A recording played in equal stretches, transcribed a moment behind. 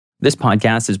This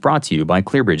podcast is brought to you by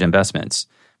ClearBridge Investments.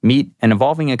 Meet an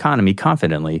evolving economy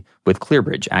confidently with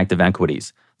ClearBridge Active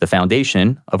Equities, the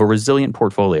foundation of a resilient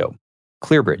portfolio.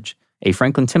 ClearBridge, a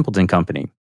Franklin Templeton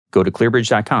company. Go to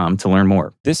clearbridge.com to learn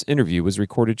more. This interview was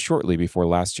recorded shortly before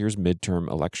last year's midterm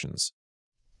elections.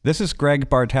 This is Greg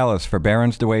Bartalos for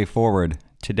Barron's The Way Forward.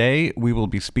 Today, we will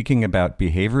be speaking about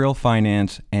behavioral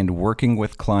finance and working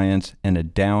with clients in a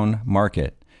down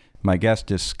market. My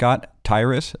guest is Scott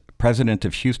Tyrus, president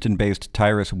of Houston-based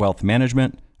Tyrus Wealth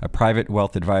Management, a private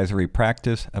wealth advisory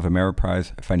practice of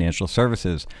Ameriprise Financial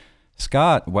Services.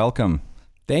 Scott, welcome.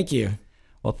 Thank you.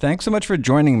 Well, thanks so much for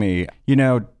joining me. You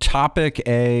know, topic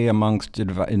A amongst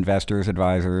investors,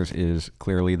 advisors is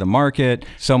clearly the market.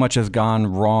 So much has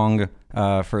gone wrong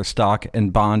for stock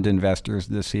and bond investors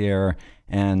this year.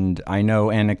 And I know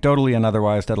anecdotally and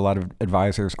otherwise that a lot of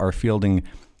advisors are fielding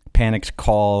panicked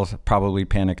calls, probably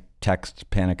panicked texts,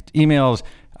 panicked emails,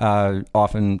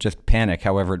 often just panic,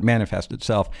 however it manifests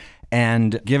itself.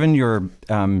 And given your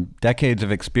decades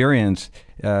of experience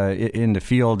in the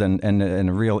field and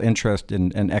a real interest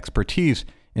and expertise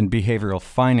in behavioral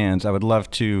finance, I would love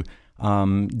to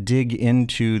dig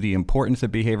into the importance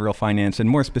of behavioral finance and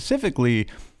more specifically,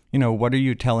 you know, what are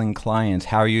you telling clients?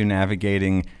 How are you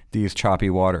navigating these choppy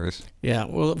waters? Yeah,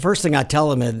 well, the first thing I tell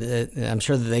them, I'm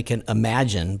sure that they can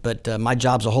imagine, but my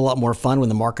job's a whole lot more fun when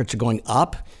the markets are going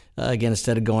up. Again,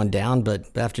 instead of going down.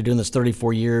 But after doing this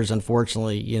 34 years,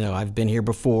 unfortunately, you know, I've been here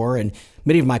before, and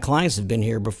many of my clients have been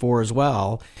here before as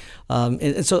well.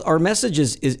 And so our message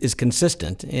is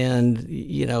consistent. And,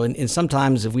 you know, and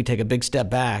sometimes if we take a big step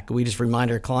back, we just remind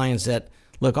our clients that,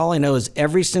 look, all I know is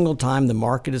every single time the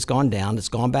market has gone down, it's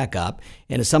gone back up.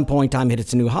 And at some point in time, it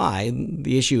hits a new high.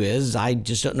 The issue is I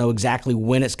just don't know exactly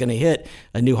when it's going to hit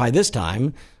a new high this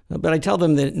time. But I tell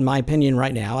them that, in my opinion,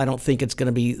 right now, I don't think it's going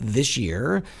to be this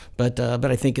year, but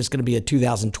I think it's going to be a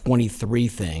 2023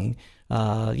 thing.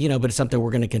 But it's something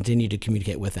we're going to continue to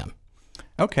communicate with them.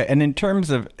 Okay. And in terms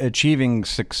of achieving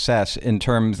success, in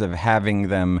terms of having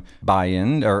them buy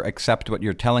in or accept what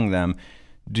you're telling them,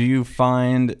 do you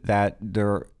find that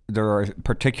there are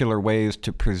particular ways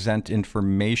to present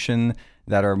information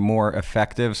that are more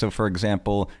effective? So, for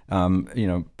example,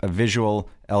 a visual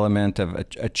element of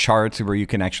a chart where you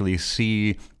can actually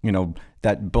see, you know,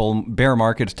 that bear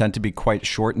markets tend to be quite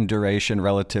short in duration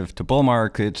relative to bull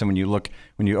markets. And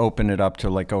when you open it up to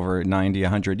like over 90,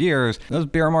 100 years, those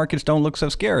bear markets don't look so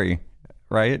scary,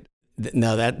 right?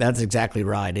 No, that's exactly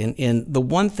right. And the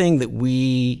one thing that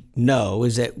we know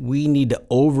is that we need to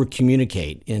over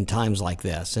communicate in times like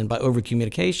this. And by over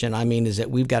communication, I mean is that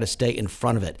we've got to stay in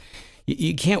front of it.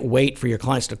 You can't wait for your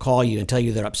clients to call you and tell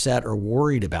you they're upset or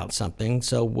worried about something.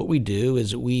 So what we do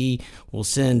is we will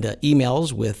send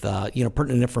emails with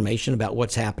pertinent information about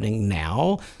what's happening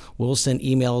now. We'll send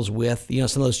emails with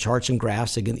some of those charts and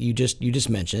graphs again that you just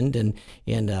mentioned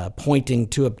and pointing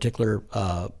to a particular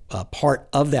part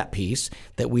of that piece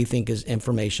that we think is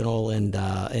informational and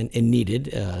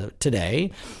needed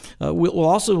today.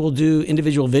 We'll do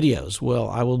individual videos. Well,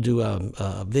 I will do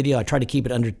a video. I try to keep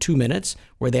it under 2 minutes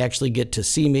where they actually get to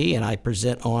see me and I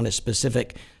present on a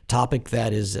specific topic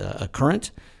that is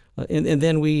current. And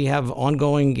then we have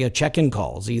ongoing check-in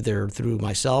calls, either through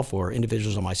myself or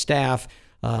individuals on my staff.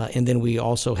 And then we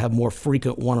also have more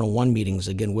frequent one-on-one meetings,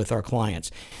 again, with our clients.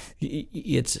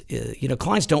 It's,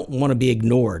 clients don't want to be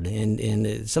ignored.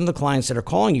 And some of the clients that are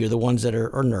calling you are the ones that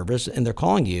are nervous and they're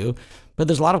calling you. But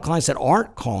there's a lot of clients that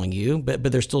aren't calling you, but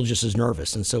they're still just as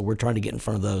nervous. And so we're trying to get in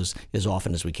front of those as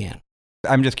often as we can.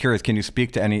 I'm just curious, can you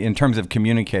speak to any, in terms of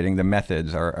communicating the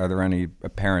methods, are there any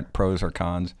apparent pros or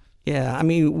cons? Yeah, I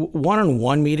mean,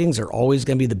 one-on-one meetings are always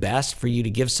going to be the best for you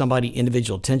to give somebody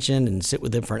individual attention and sit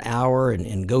with them for an hour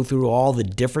and go through all the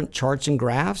different charts and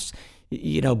graphs,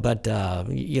 but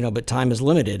time is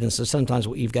limited. And so sometimes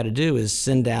what you've got to do is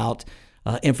send out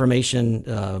information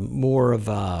more of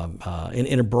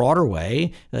in a broader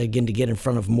way, again, to get in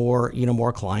front of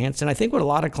more clients. And I think what a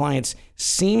lot of clients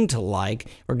seem to like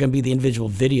are going to be the individual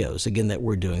videos, again, that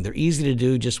we're doing. They're easy to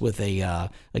do just with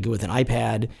with an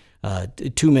iPad.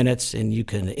 2 minutes, and you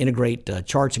can integrate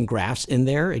charts and graphs in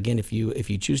there. Again, if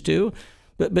you choose to,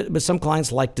 but some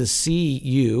clients like to see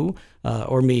you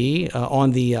or me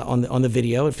on the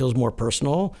video. It feels more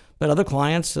personal. But other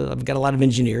clients, I've got a lot of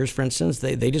engineers, for instance.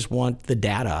 They just want the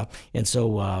data, and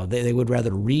so they would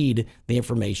rather read the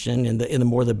information, and the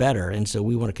more the better. And so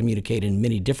we want to communicate in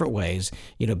many different ways,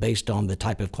 based on the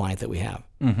type of client that we have.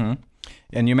 Mm-hmm.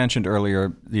 And you mentioned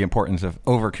earlier the importance of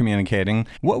over-communicating.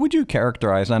 What would you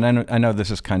characterize, and I know this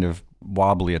is kind of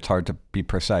wobbly, it's hard to be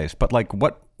precise, but like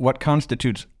what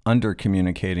constitutes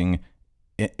under-communicating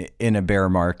in a bear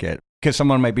market? because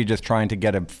someone might be just trying to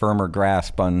get a firmer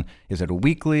grasp on, is it a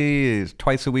weekly, is it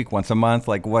twice a week, once a month?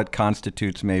 Like what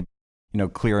constitutes maybe,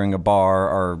 clearing a bar,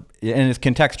 or, and it's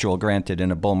contextual, granted,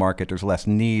 in a bull market, there's less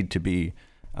need to be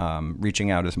reaching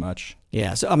out as much.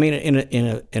 Yeah. So, I mean,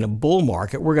 in a bull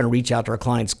market, we're going to reach out to our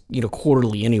clients,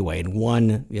 quarterly anyway, in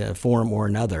one form or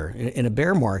another. In a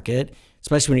bear market,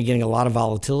 especially when you're getting a lot of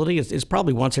volatility, it's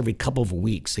probably once every couple of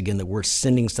weeks, again, that we're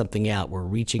sending something out, we're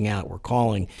reaching out, we're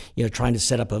calling, trying to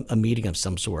set up a meeting of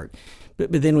some sort.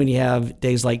 But then when you have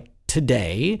days like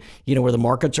today, where the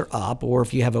markets are up, or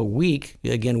if you have a week,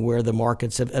 again, where the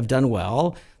markets have done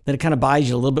well, then it kind of buys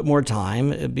you a little bit more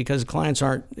time, because clients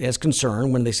aren't as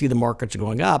concerned when they see the markets are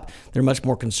going up. They're much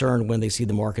more concerned when they see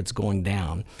the markets going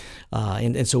down.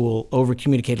 And so we'll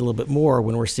over-communicate a little bit more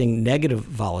when we're seeing negative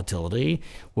volatility.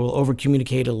 We'll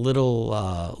over-communicate a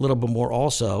little bit more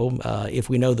also if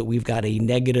we know that we've got a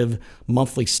negative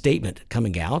monthly statement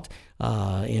coming out.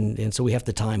 And so we have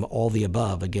to time all the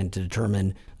above, again, to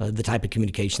determine the type of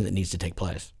communication that needs to take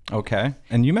place. Okay.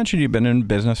 And you mentioned you've been in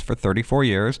business for 34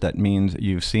 years. That means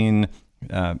you've seen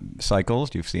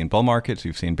cycles, you've seen bull markets,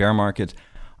 you've seen bear markets.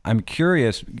 I'm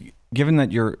curious, given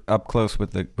that you're up close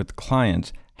with the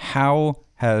clients, how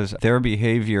has their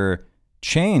behavior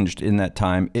changed in that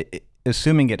time,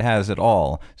 assuming it has at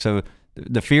all? So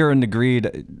the fear and the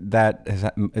greed, that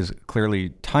is clearly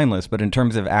timeless, but in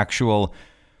terms of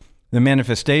the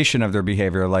manifestation of their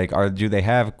behavior, like do they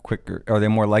have quicker, are they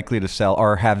more likely to sell,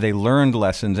 or have they learned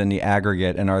lessons in the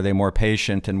aggregate, and are they more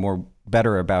patient and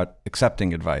better about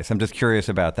accepting advice? I'm just curious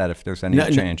about that, if there's any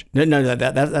change. No,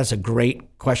 that's a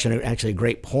great question, actually a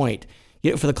great point.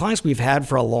 For the clients we've had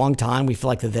for a long time, we feel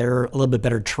like that they're a little bit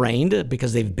better trained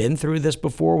because they've been through this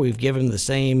before. We've given them the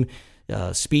same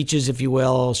speeches, if you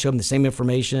will, show them the same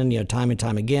information, time and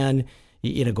time again.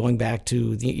 Going back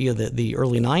to the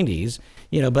early 90s,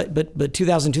 but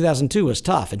 2002 was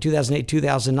tough, and 2008,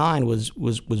 2009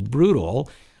 was brutal,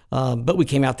 but we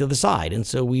came out the other side. And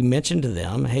so we mentioned to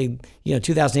them, hey,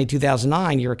 2008,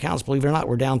 2009, your accounts, believe it or not,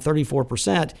 were down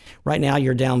 34%. Right now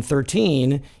you're down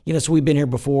 13. So we've been here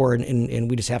before, and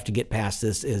we just have to get past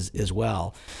this as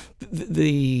well.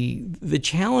 The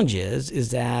challenge is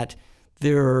that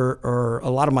there are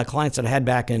a lot of my clients that I had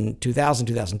back in 2000,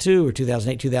 2002, or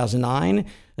 2008, 2009,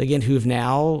 again, who have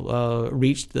now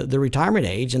reached the retirement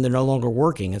age, and they're no longer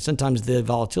working. And sometimes the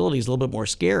volatility is a little bit more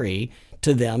scary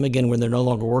to them, again, when they're no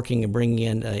longer working and bringing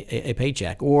in a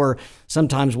paycheck. Or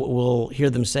sometimes what we'll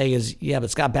hear them say is, yeah, but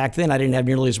Scott, back then I didn't have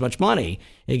nearly as much money,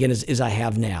 again, as I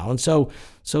have now. And so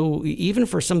even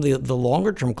for some of the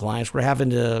longer term clients, we're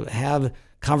having to have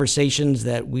conversations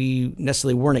that we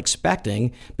necessarily weren't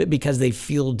expecting, but because they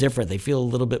feel different, they feel a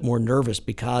little bit more nervous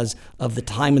because of the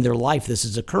time in their life this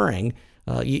is occurring,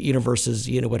 versus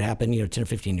what happened 10 or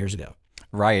 15 years ago.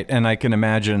 Right, and I can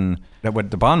imagine that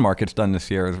what the bond market's done this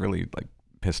year is really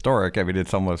historic. I mean,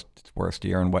 it's almost its worst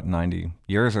year in 90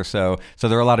 years or so. So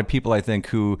there are a lot of people, I think,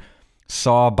 who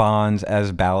saw bonds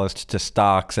as ballast to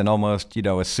stocks and almost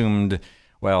assumed,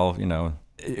 well,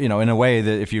 in a way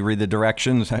that if you read the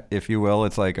directions, if you will,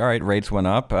 it's like, all right, rates went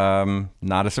up.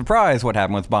 Not a surprise what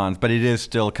happened with bonds, but it is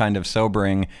still kind of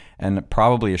sobering and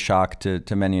probably a shock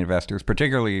to many investors,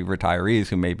 particularly retirees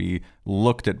who maybe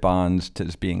looked at bonds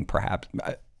as being perhaps,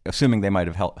 assuming they might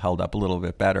have held up a little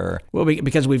bit better. Well,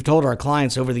 because we've told our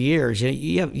clients over the years,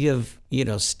 you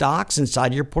have stocks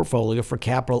inside your portfolio for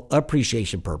capital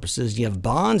appreciation purposes. You have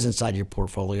bonds inside your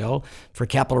portfolio for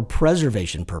capital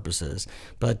preservation purposes.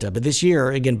 But this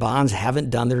year, again, bonds haven't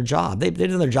done their job. They've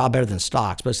done their job better than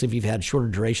stocks, especially if you've had shorter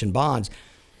duration bonds,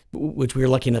 which we were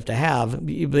lucky enough to have.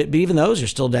 But even those are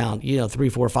still down, 3,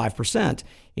 4, 5%.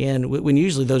 And when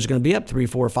usually those are going to be up 3,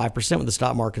 4, 5% when the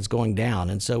stock market's going down.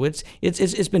 And so it's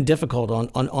been difficult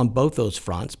on both those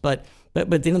fronts. But at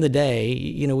the end of the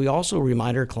day, we also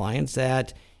remind our clients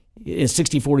that in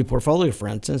 60-40 portfolio, for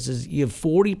instance, is you have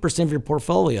 40% of your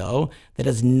portfolio that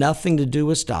has nothing to do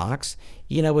with stocks.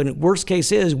 And worst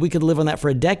case is we could live on that for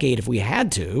a decade if we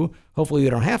had to. Hopefully we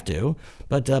don't have to,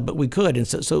 but we could. And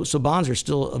so bonds are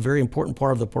still a very important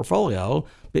part of the portfolio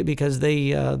because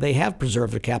they have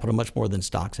preserved their capital much more than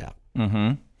stocks have.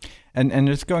 Mm-hmm. And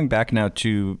just going back now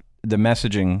to the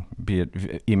messaging, be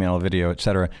it email, video, et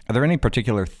cetera, are there any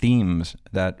particular themes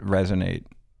that resonate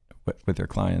with your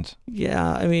clients?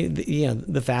 Yeah, I mean,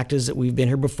 the fact is that we've been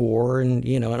here before, and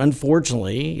and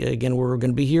unfortunately, again, we're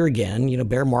going to be here again.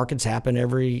 Bear markets happen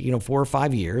every 4 or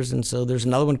 5 years, and so there's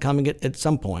another one coming at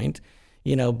some point.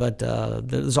 But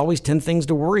there's always 10 things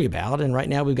to worry about, and right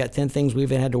now we've got 10 things we've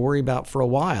had to worry about for a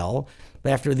while.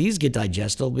 But after these get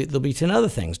digested, there'll be 10 other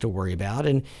things to worry about,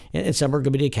 and some are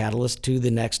going to be a catalyst to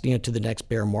the next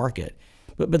bear market.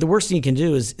 But the worst thing you can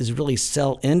do is really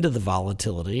sell into the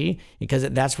volatility, because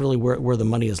that's really where the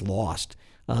money is lost.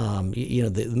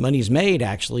 The money is made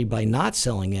actually by not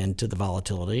selling into the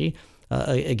volatility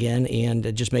again,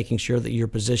 and just making sure that you're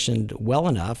positioned well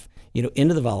enough,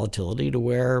 into the volatility to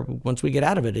where once we get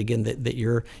out of it again, that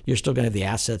you're still going to have the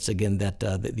assets again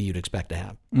that you'd expect to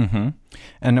have. Mm-hmm.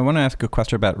 And I want to ask a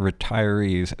question about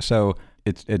retirees. So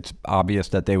it's obvious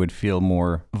that they would feel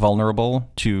more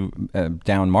vulnerable to a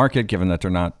down market, given that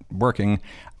they're not working.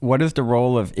 What is the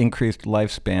role of increased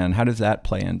lifespan? How does that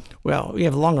play in? Well, we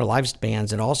have longer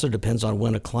lifespans. It also depends on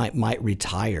when a client might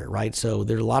retire, right? So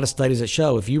there are a lot of studies that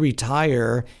show if you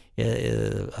retire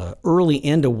early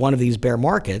into one of these bear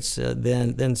markets,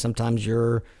 then sometimes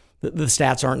the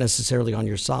stats aren't necessarily on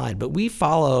your side. But we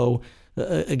follow,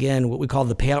 again, what we call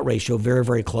the payout ratio very,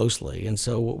 very closely. And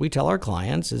so what we tell our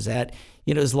clients is that,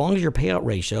 as long as your payout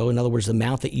ratio, in other words, the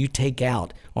amount that you take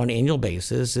out on an annual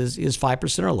basis is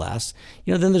 5% or less,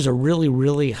 then there's a really,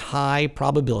 really high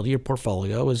probability your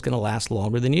portfolio is going to last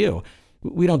longer than you.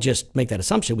 We don't just make that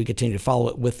assumption. We continue to follow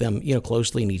it with them,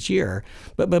 closely in each year.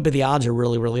 But the odds are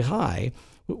really, really high.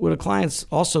 What our clients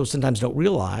also sometimes don't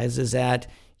realize is that,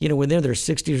 when they're in their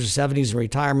 60s or 70s in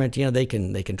retirement, they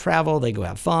can travel, they go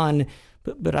have fun.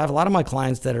 But I have a lot of my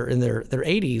clients that are in their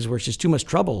 80s where it's just too much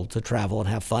trouble to travel and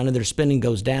have fun, and their spending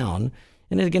goes down.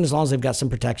 And then again, as long as they've got some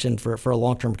protection for a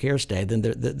long-term care stay, then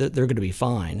they're going to be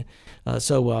fine.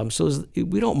 So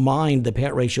we don't mind the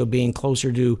payout ratio being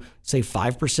closer to, say,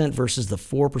 5% versus the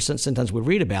 4% sometimes we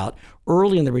read about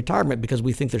early in the retirement, because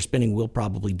we think their spending will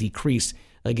probably decrease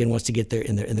again once they get there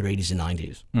in their 80s and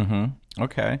 90s. Mm-hmm.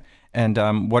 Okay. And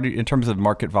in terms of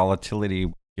market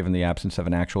volatility, given the absence of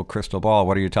an actual crystal ball,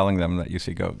 what are you telling them that you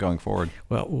see going forward?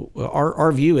 Well,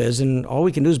 our view is, and all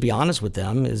we can do is be honest with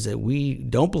them, is that we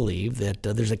don't believe that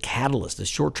there's a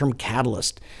short-term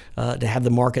catalyst to have the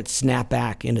market snap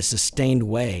back in a sustained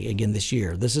way again this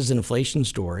year. This is an inflation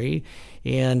story,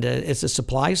 and it's a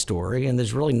supply story, and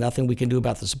there's really nothing we can do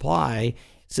about the supply.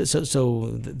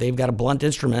 So they've got a blunt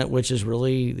instrument, which is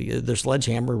really their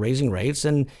sledgehammer, raising rates,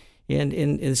 and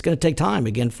it's going to take time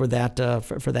again for that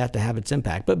to have its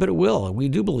impact. But it will. We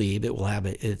do believe it will have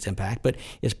its impact, but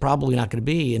it's probably not going to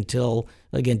be until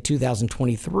again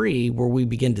 2023 where we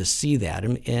begin to see that.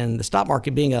 And the stock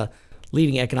market being a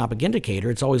leading economic indicator,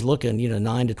 it's always looking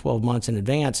 9 to 12 months in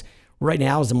advance. Right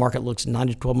now, as the market looks 9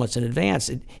 to 12 months in advance,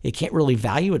 it can't really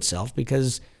value itself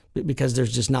because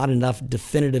there's just not enough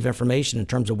definitive information in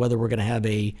terms of whether we're going to have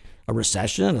a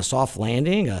recession, a soft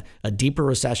landing, a deeper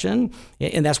recession.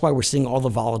 And that's why we're seeing all the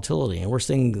volatility. And we're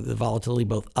seeing the volatility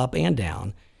both up and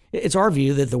down. It's our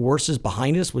view that the worst is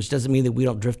behind us, which doesn't mean that we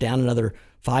don't drift down another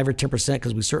 5 or 10%,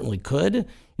 because we certainly could,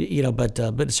 but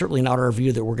it's certainly not our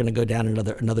view that we're going to go down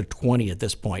another 20 at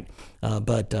this point.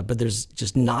 But there's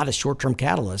just not a short-term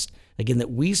catalyst, again,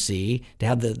 that we see to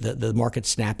have the market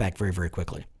snap back very, very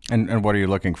quickly. And what are you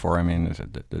looking for? I mean, is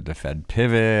it the Fed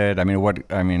pivot?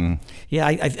 Yeah,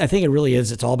 I think it really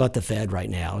is. It's all about the Fed right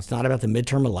now. It's not about the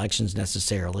midterm elections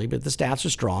necessarily, but the stats are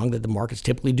strong that the markets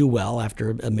typically do well after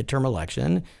a midterm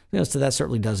election. So that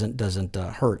certainly doesn't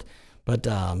hurt. But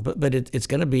it's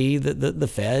going to be the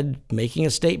Fed making a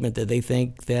statement that they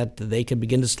think that they can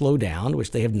begin to slow down,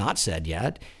 which they have not said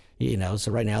yet.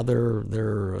 So right now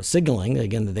they're signaling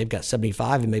again that they've got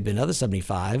 75 and maybe another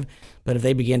 75. But if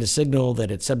they begin to signal that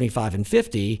it's 75 and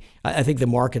 50, I think the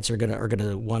markets are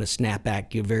gonna want to snap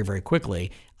back very, very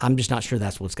quickly. I'm just not sure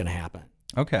that's what's going to happen.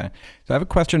 Okay. So I have a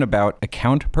question about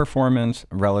account performance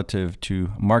relative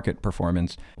to market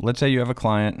performance. Let's say you have a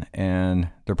client and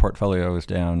their portfolio is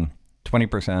down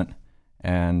 20%,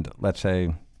 and let's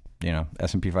say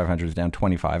S&P 500 is down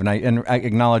 25, and I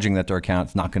acknowledging that their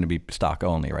account's not going to be stock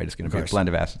only, right? It's going to be a blend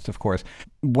of assets, of course.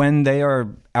 When they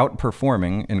are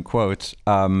outperforming, in quotes,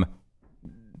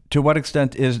 to what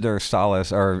extent is there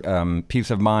solace or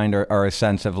peace of mind or a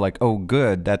sense of like, oh,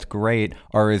 good, that's great,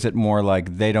 or is it more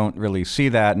like they don't really see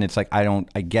that and it's like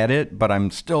I get it, but I'm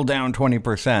still down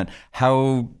 20%?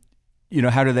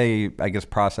 How do they, I guess,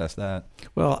 process that?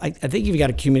 Well, I think you've got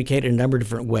to communicate in a number of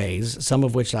different ways, some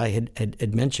of which I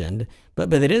had mentioned. But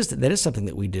that is something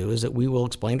that we do, is that we will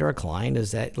explain to our client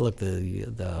is that, look,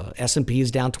 the S&P is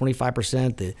down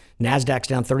 25%, the NASDAQ's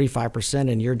down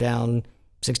 35%, and you're down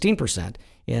 16%.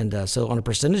 And so on a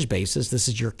percentage basis, this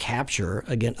is your capture,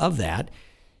 again, of that.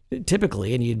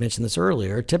 Typically, and you had mentioned this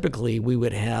earlier, typically we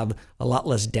would have a lot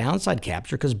less downside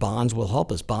capture because bonds will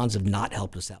help us. Bonds have not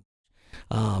helped us out.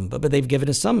 But they've given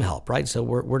us some help, right? So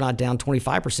we're not down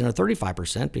 25% or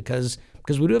 35% because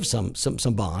we do have some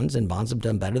bonds, and bonds have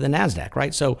done better than NASDAQ,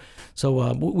 right? So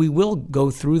we will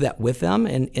go through that with them,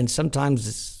 and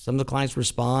sometimes some of the clients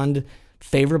respond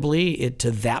favorably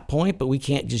to that point, but we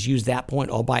can't just use that point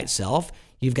all by itself.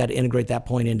 You've got to integrate that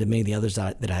point into many of the others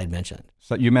that I had mentioned.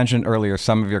 So you mentioned earlier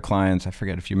some of your clients, I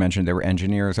forget if you mentioned they were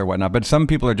engineers or whatnot, but some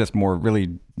people are just more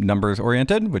really numbers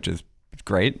oriented, which is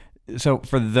great. So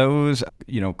for those,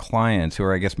 clients who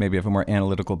are, I guess, maybe of a more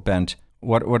analytical bent,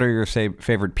 what are your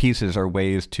favorite pieces or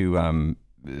ways to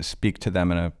speak to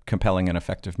them in a compelling and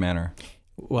effective manner?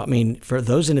 Well, I mean, for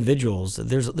those individuals,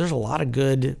 there's a lot of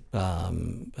good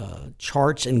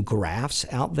charts and graphs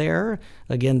out there,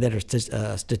 again, that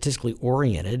are statistically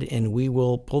oriented, and we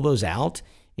will pull those out.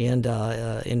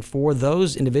 And for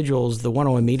those individuals, the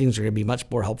one-on-one meetings are going to be much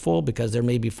more helpful because there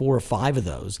may be 4 or 5 of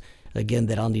those, again,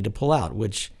 that I'll need to pull out,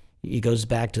 which it goes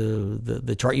back to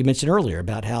the chart you mentioned earlier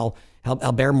about how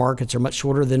bear markets are much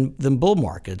shorter than bull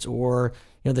markets, or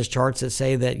there's charts that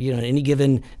say that on any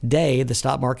given day the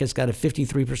stock market's got a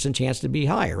 53% chance to be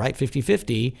higher, right?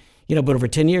 50-50, but over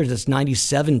 10 years it's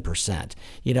 97%.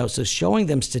 So showing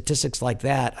them statistics like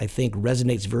that, I think,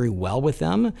 resonates very well with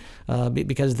them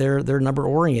because they're number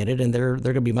oriented, and they're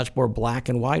going to be much more black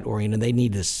and white oriented. They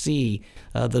need to see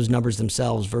those numbers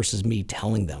themselves versus me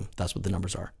telling them that's what the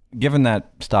numbers are. Given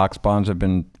that stocks, bonds have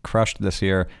been crushed this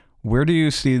year, where do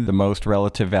you see the most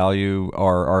relative value,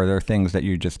 or are there things that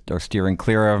you just are steering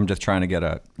clear of? I'm just trying to get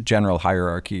a general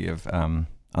hierarchy of on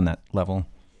that level.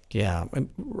 Yeah,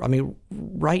 I mean,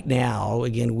 right now,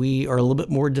 again, we are a little bit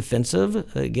more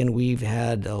defensive. Again, we've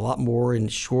had a lot more in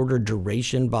shorter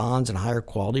duration bonds and higher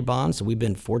quality bonds, so we've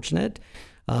been fortunate.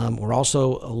 We're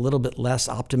also a little bit less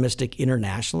optimistic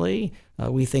internationally.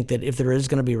 We think that if there is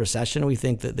going to be a recession, we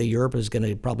think that Europe is going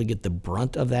to probably get the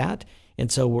brunt of that.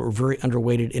 And so we're very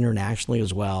underweighted internationally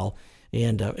as well,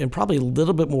 and probably a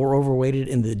little bit more overweighted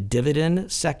in the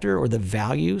dividend sector or the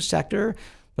value sector.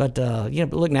 But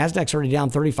but look, Nasdaq's already down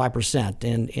 35%,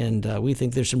 and we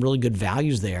think there's some really good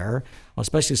values there,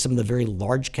 especially some of the very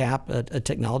large cap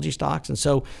technology stocks. And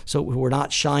so we're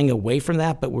not shying away from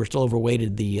that, but we're still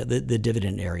overweighted the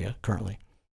dividend area currently.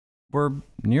 We're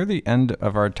near the end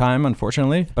of our time,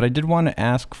 unfortunately, but I did want to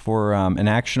ask for an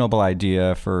actionable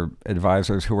idea for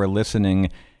advisors who are listening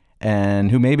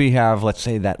and who maybe have, let's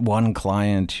say, that one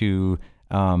client who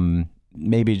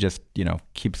maybe just,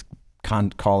 keeps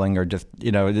calling, or just,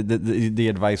 the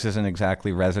advice isn't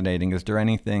exactly resonating. Is there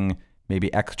anything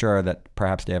maybe extra that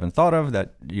perhaps they haven't thought of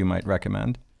that you might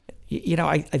recommend?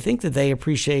 I think that they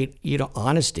appreciate,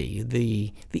 honesty.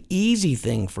 The easy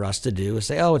thing for us to do is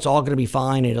say, oh, it's all going to be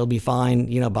fine, and it'll be fine,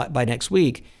 by next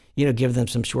week, give them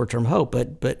some short-term hope.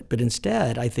 But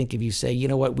instead, I think if you say, you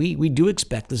know what, we do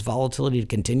expect this volatility to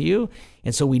continue,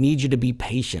 and so we need you to be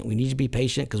patient. We need you to be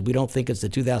patient because we don't think it's the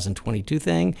 2022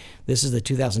 thing. This is the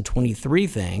 2023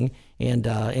 thing,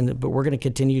 but we're going to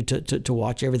continue to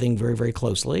watch everything very, very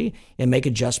closely and make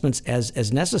adjustments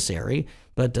as necessary.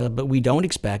 But we don't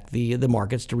expect the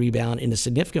markets to rebound in a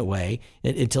significant way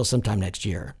until sometime next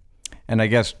year. And I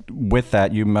guess with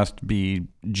that, you must be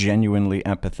genuinely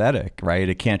empathetic, right?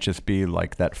 It can't just be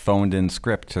like that phoned in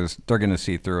script, because they're going to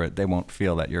see through it. They won't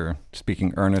feel that you're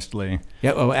speaking earnestly.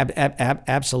 Yeah,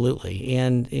 absolutely.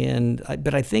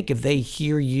 But I think if they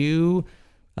hear you,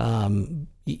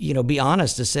 be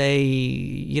honest to say,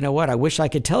 you know what, I wish I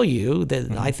could tell you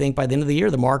that I think by the end of the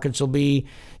year, the markets will be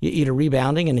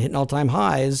rebounding and hitting all-time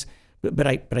highs. But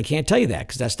I can't tell you that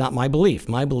because that's not my belief.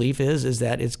 My belief is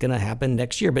that it's going to happen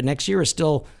next year. But next year is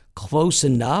still close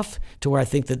enough to where I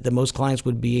think that the most clients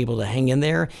would be able to hang in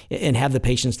there and have the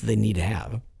patience that they need to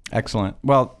have. Excellent.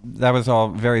 Well, that was all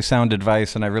very sound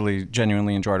advice, and I really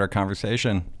genuinely enjoyed our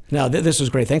conversation. No, this was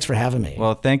great. Thanks for having me.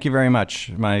 Well, thank you very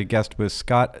much. My guest was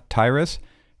Scott Tyrus.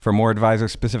 For more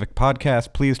advisor-specific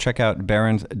podcasts, please check out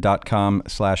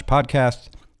barrons.com/podcasts.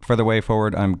 For The Way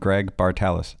Forward, I'm Greg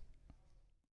Bartalis.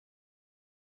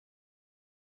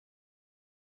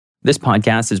 This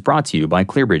podcast is brought to you by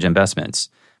ClearBridge Investments.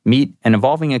 Meet an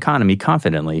evolving economy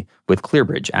confidently with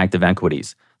ClearBridge Active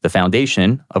Equities, the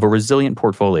foundation of a resilient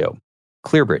portfolio.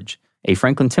 ClearBridge, a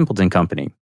Franklin Templeton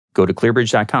company. Go to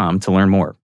clearbridge.com to learn more.